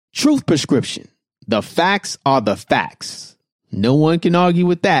Truth Prescription. The facts are the facts. No one can argue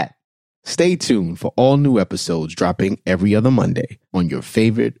with that. Stay tuned for all new episodes dropping every other Monday on your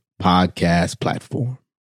favorite podcast platform.